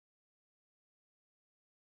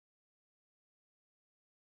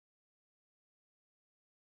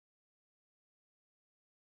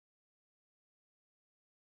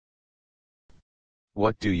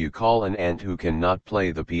What do you call an ant who cannot play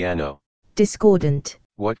the piano? Discordant.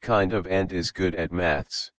 What kind of ant is good at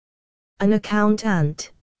maths? An account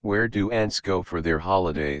ant. Where do ants go for their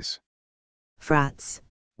holidays? Frats.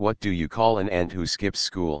 What do you call an ant who skips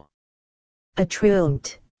school? A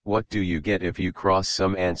truant. What do you get if you cross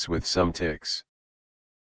some ants with some ticks?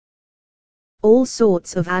 All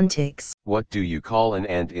sorts of antics. What do you call an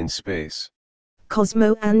ant in space?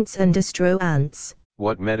 Cosmo ants and astro ants.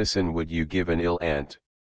 What medicine would you give an ill ant?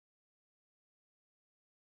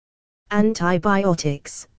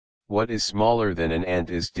 Antibiotics. What is smaller than an ant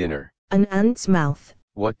is dinner? An ant's mouth.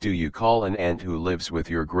 What do you call an ant who lives with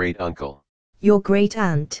your great uncle? Your great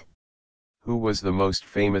aunt. Who was the most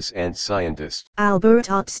famous ant scientist? Albert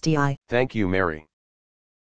Einstein. Thank you, Mary.